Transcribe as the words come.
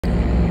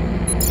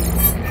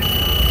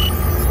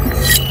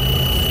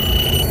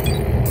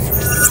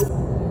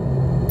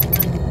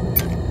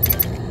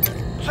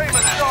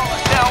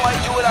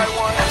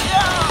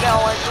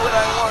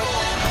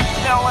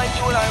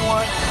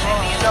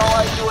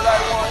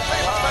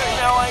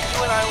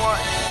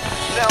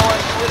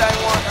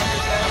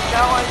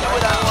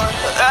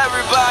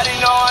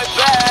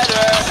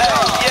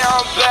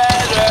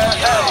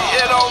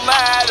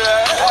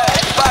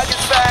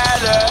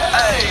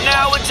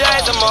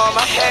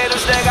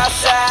got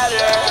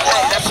sadder.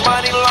 Hey, that's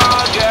money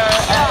longer.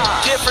 Hey,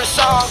 different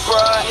song,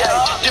 bruh. Hey,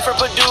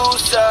 different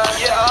producer.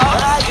 Yeah,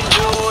 I can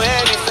do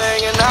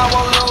anything and I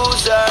won't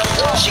lose her.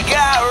 She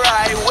got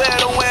right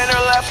with a winner,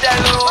 left that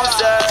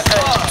loser.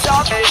 Hey,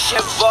 talking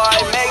shit, boy,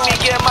 make me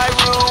get my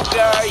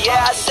Ruger.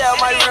 Yeah, I sell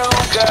my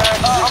Ruger.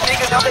 I'm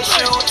thinking of the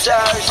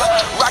shooters,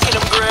 rocking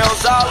them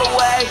grills all the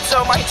way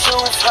till my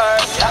tooth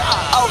hurt.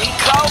 Oh, he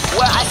cold?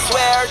 Well, I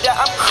swear that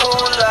I'm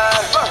cooler.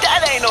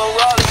 That ain't no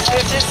rolling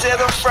bitches,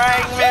 it's a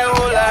Frank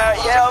Mueller.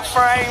 Yeah,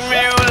 Frank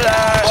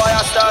Mueller. Boy,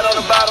 I start on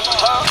the bottom,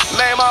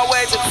 made my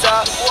way to the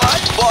top.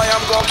 Boy,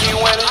 I'm gon' keep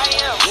winning.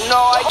 No,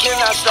 I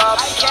cannot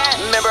stop.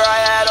 Remember I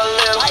had a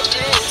little,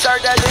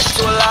 turned that bitch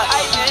to a lot.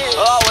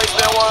 Always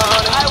been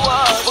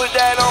 100, put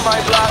that on my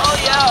block.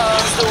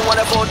 Still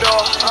want that full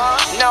door,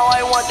 now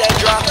I want that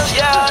drop.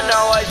 Yeah,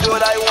 now I do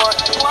what I want.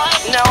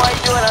 Now I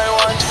do what I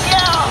want.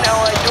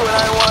 Now I do what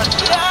I want.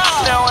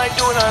 Now I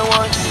do what I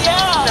want.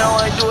 Now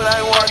I do what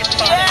I want.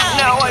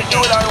 Now I do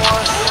what I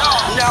want.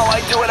 Now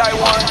I do what I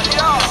want.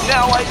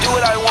 Now I do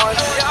what I want.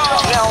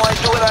 Now I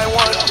do what I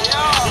want.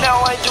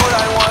 Now I do what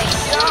I want.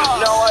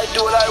 Now I do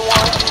what I want.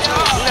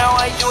 Now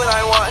I do what I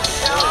want.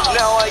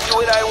 Now I do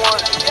what I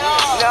want.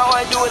 Now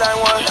I do what I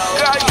want.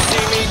 Girl, you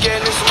see me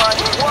getting this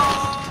money.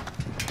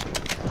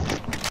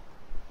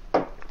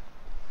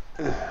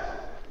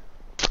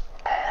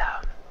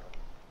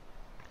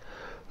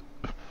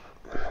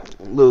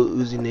 Lil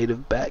Uzi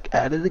Native back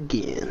at it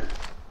again.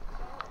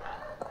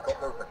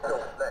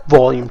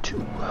 Volume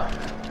 2.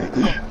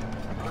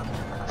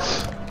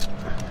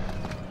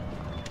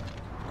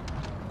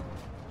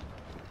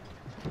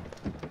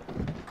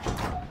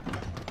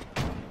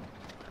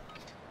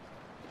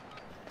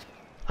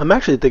 I'm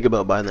actually thinking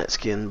about buying that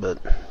skin, but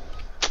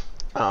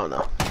I don't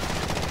know.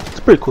 It's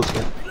a pretty cool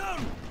skin.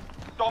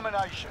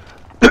 Domination.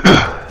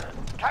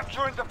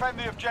 Capture and defend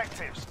the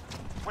objectives.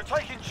 We're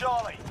taking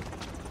Charlie.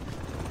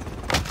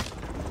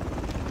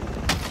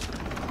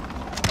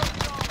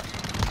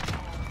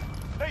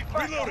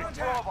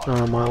 Not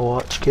on my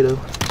watch, kiddo.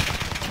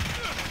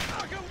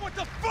 What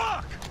the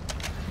fuck?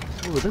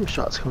 Where were them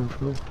shots coming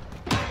from?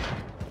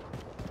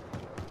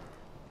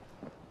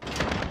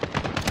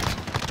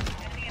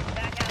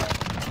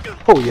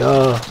 Oh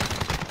yeah.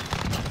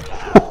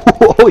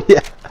 Oh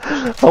yeah.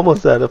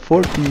 Almost out of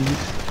 4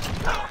 piece.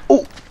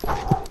 Oh.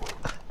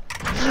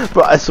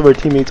 Bro, I swear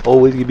teammates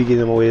always gonna be getting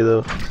them away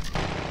though.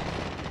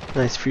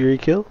 Nice Fury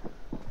kill.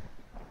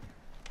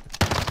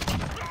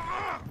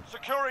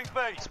 Securing B.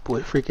 This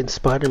boy freaking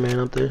Spider-Man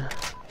up there.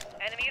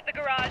 Enemy at the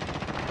garage.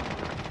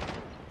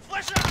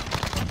 Flash out.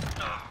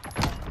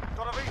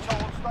 Got a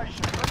VTOL on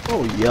station.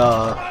 Oh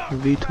yeah.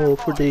 VTOL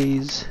for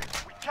days.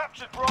 We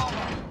captured Bravo.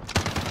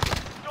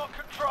 Got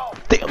control.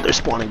 Damn, they're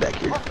spawning back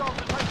here.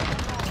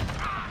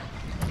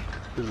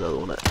 There's the other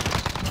one at.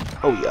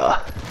 Oh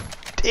yeah.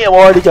 Damn, I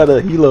already got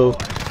a helo.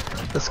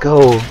 Let's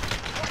go.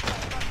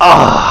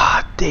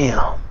 Ah,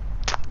 damn.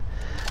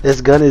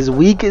 This gun is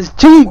weak as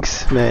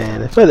cheeks,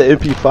 man. If I had the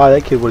MP5,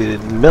 that kid would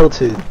have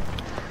melted.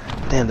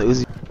 Damn,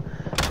 this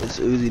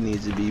Uzi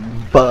needs to be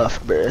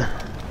buffed, bruh.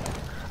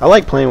 I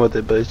like playing with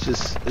it, but it's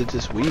just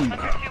weak.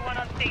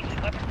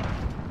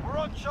 We're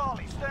on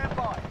Charlie, stand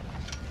by.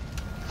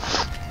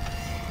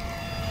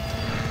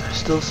 They're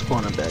still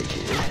spawning back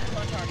here.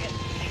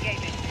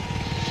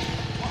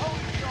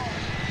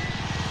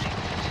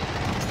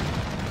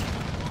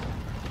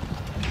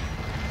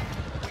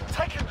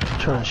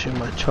 Trying to shoot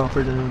my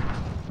chopper down.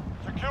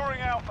 Securing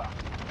Alpha.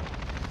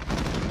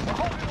 We're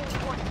holding all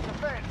points to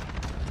defend.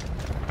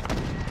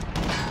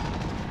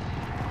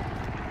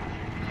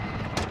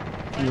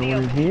 No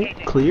one in here.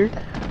 Cleared.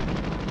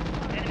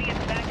 Enemy in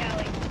the back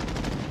alley.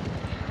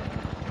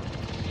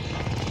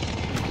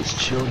 Just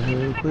chill here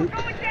real quick.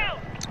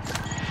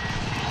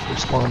 They're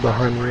spawning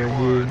behind me right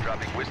here.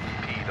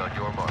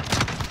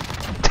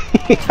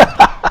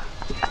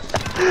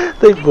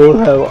 They both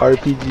have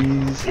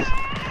RPGs.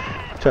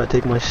 Try to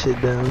take my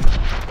shit down.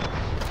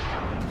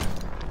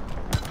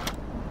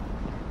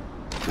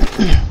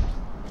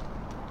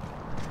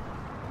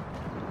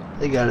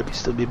 They gotta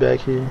still be back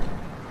here.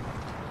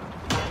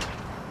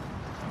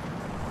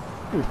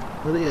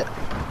 Where they at?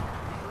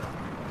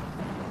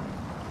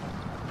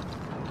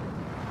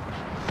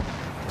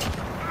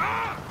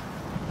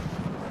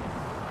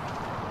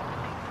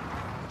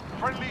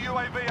 Friendly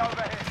UAV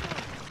overhead.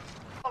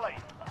 Charlie.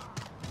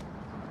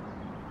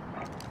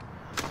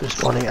 They're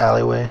spawning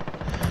alleyway.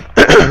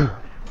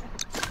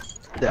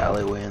 The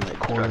alleyway in that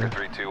corner.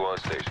 Tracker 3-2 on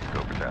station.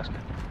 Go for task.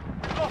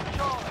 Lost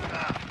Charlie.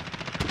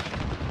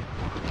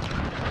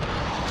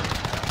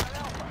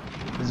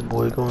 This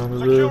boy going on the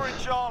roof. Securing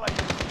Charlie.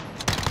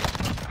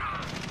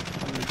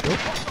 There we go.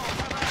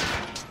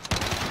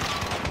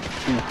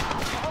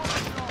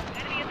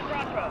 Enemy at the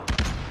crossroads.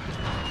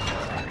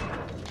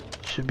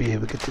 Should be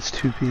able to get this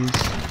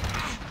 2-piece.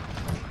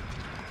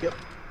 Yep.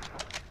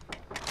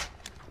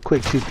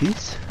 Quick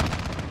 2-piece.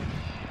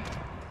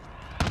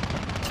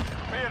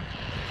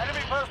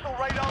 Enemy personal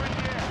radar in the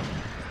air.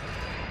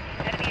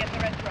 Enemy at the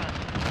restaurant.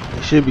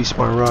 They should be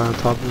spawning right on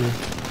top of me.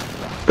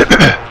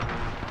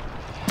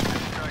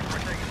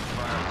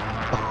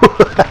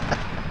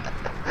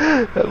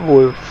 That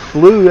boy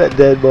flew that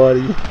dead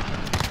body.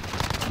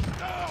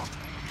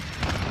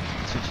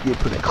 That's what you get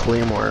putting a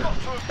claymore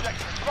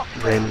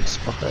random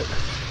spot.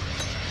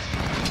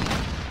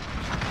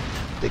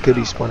 They could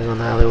be spawning on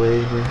the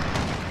alleyway here.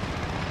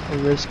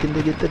 I'm risking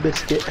to get the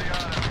biscuit.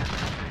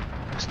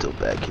 I'm still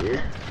back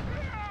here.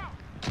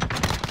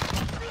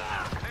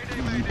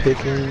 Easy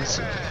pickings.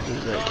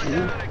 Who's that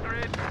kid?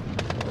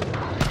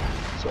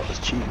 It's all his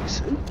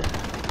cheeks.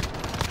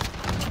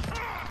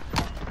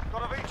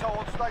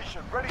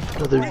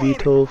 Another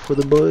veto for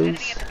the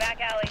boys.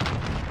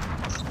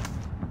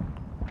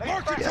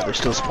 Yeah, they're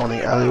still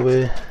spawning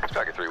alleyway.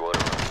 Packet 3 water.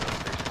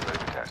 Station ready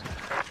for tasking.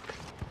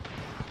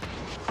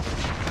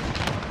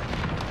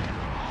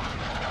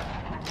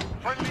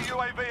 Friendly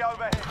UAV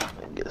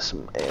overhead. Get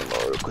some ammo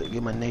real quick.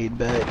 Get my nade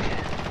back.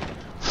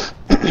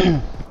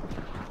 There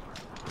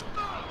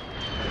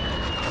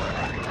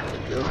we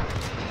go.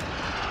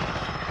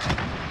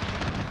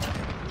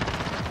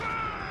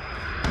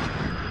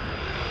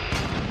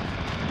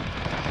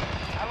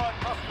 Allied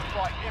cluster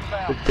strike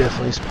inbound. They're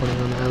definitely spawning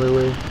on the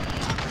alleyway.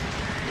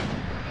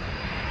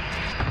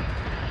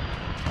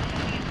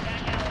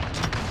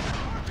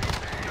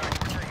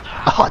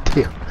 Oh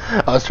damn!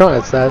 I was trying to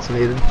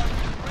assassinate him.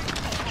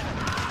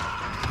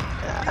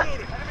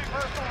 Enemy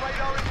personal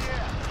radar in the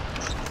air.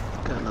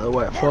 Got another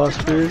white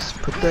phosphorus.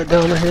 Put that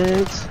down the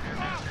heads.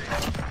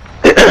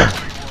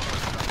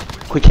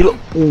 Quick helo.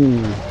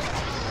 Ooh.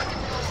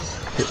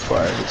 Hit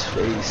fire in his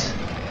face.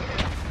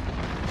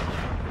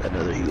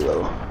 Another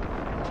helo.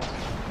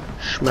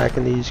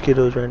 Smacking these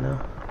kiddos right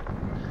now.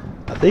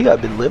 I think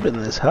I've been living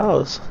in this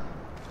house.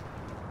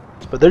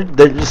 But they're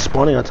just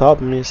spawning on top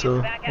of me,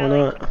 so why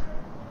not?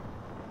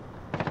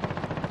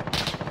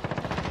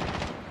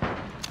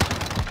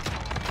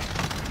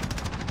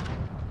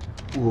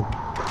 Ooh.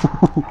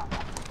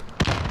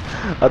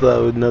 I thought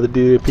it was another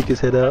dude peek his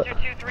head out.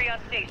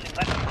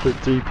 Quick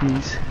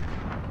 3-piece.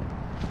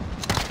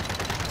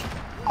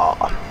 Oh,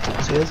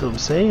 see, that's what I'm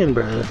saying,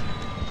 bruh.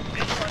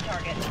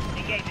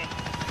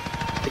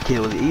 The kid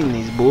was eating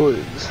these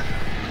boys.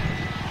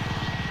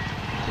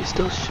 He's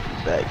still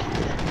shooting back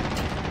here.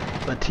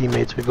 My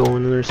teammates are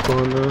going in their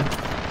spawn though.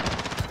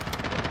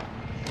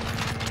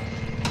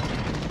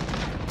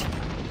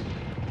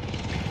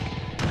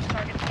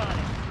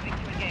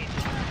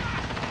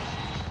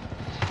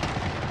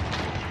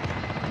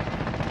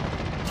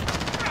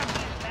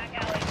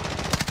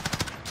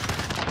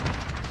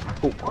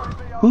 Oh,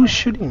 who's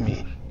shooting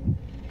me?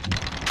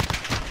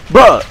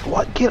 Bruh,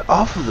 what? Get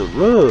off of the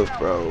roof,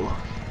 bro.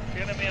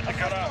 Enemy at the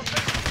cutout.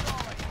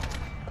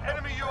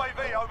 Enemy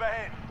UAV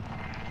overhead.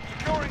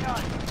 Securing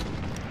aim.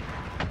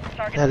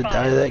 Had to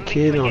die to that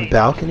kid on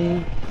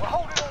balcony. We're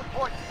holding all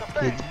points.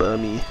 It's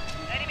bummy.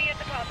 Enemy at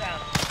the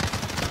compound.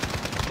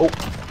 Oh,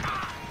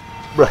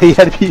 bro, he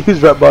had to be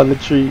used right behind the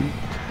tree.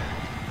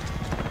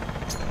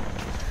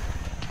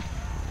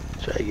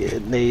 Try to get a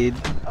nade.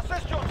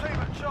 Assist your team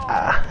at Charlie.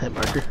 Ah, hit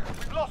marker.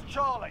 We've lost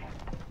Charlie.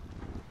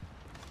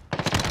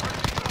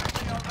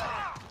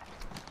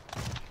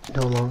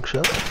 No long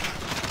shot.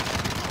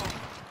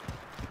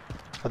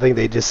 I think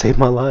they just saved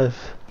my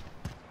life.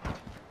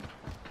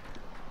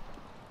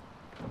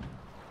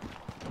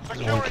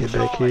 There's one kid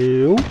back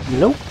here. Ooh,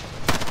 nope.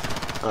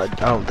 I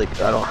don't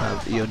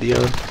have EOD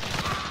on.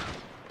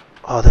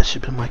 Oh, that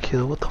should be my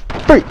kill. What the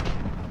freak?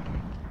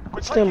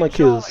 Quit stealing my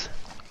kills.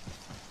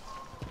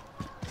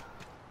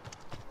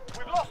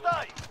 We've lost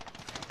A.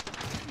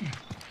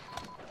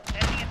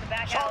 Enemy at the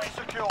back Charlie alley.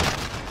 secure.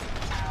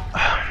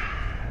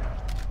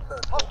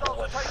 Hostiles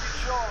are taking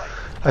Charlie.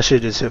 I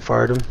should have just hit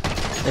fired him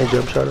and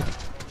jump shot him.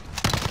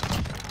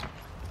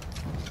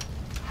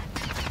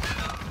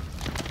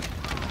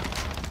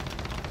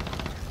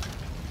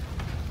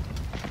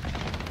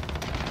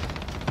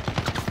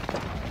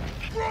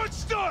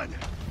 Front's done.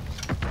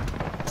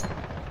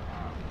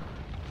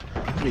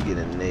 Let me get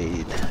a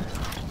nade.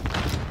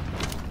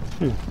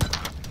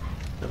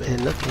 Never hit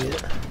nothing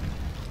yet.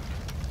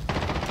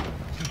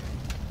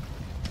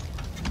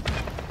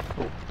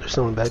 Oh, there's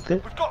someone back there.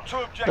 We've got two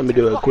objectives. Let me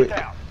do it Lock quick.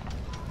 down.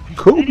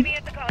 Cool. Enemy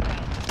at the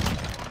compound.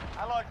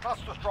 Allied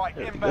cluster strike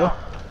There we inbound.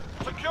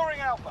 go. Securing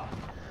Alpha.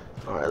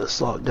 Alright,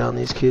 let's lock down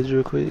these kids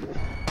real quick.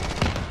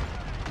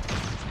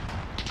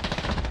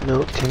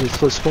 Nope, teammates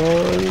plus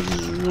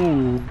spawns.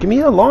 Ooh, give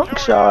me a long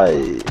shot.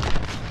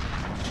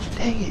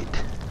 Dang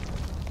it.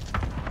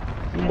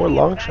 Need more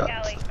long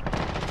shots.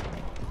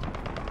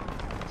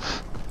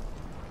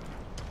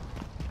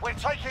 We're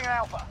taking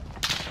Alpha.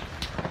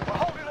 We're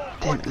holding all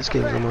Damn, points. this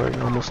game's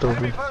almost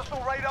Enemy over.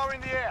 personal radar in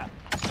the air.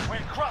 We're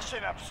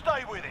crushing them.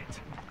 Stay with it.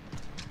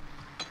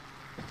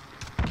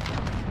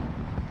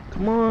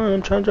 Come on,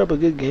 I'm trying to drop a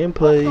good Hostiles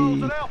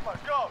gameplay. at Alpha.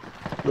 Go.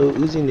 Lil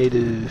Uzi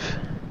Native.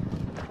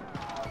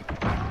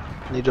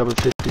 Need to drop a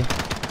 50.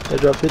 Did I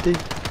drop 50?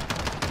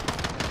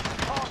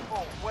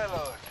 Hardball, well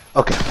earned.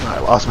 Okay,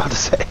 alright, well, I was about to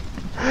say.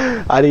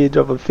 I need to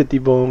drop a 50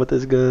 bomb with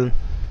this gun.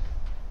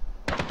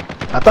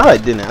 I thought I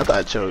didn't. I thought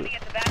I choked.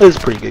 It was a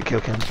pretty good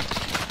kill cam.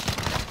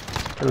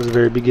 It was the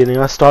very beginning.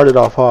 I started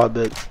off hard,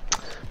 but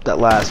that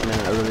last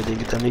minute I really didn't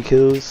get that many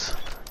kills.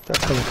 Got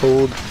kind of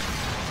cold.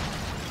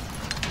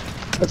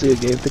 That's a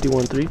good game,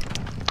 51-3.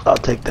 I'll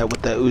take that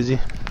with that Uzi.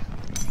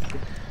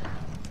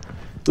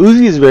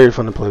 Uzi is very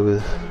fun to play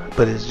with,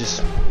 but it's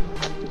just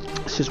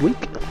weak.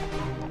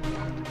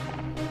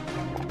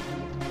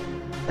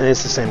 And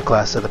it's the same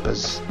class setup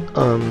as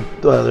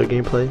the other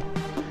gameplay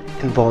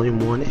in Volume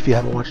 1 if you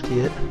haven't watched it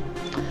yet.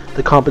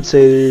 The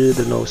compensator,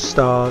 the no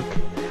stock,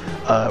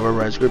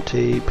 rubberized grip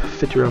tape,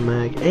 50 round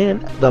mag,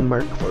 and the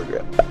Merc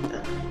foregrip.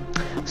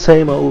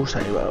 Same old,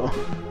 same old.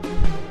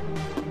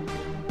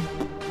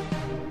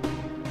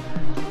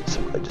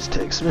 Somebody just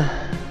text me.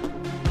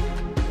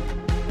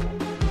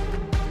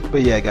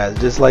 But yeah, guys,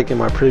 just like in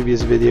my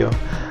previous video,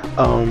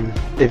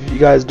 if you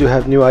guys do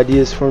have new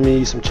ideas for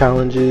me, some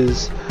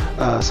challenges,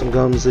 some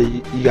guns that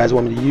you guys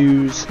want me to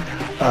use,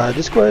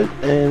 just go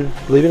ahead and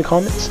leave in the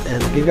comments.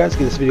 And again, guys,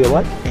 give this video a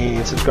like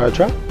and subscribe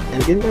to the channel.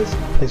 And again, guys,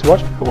 thanks for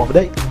watching. Have a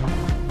wonderful day.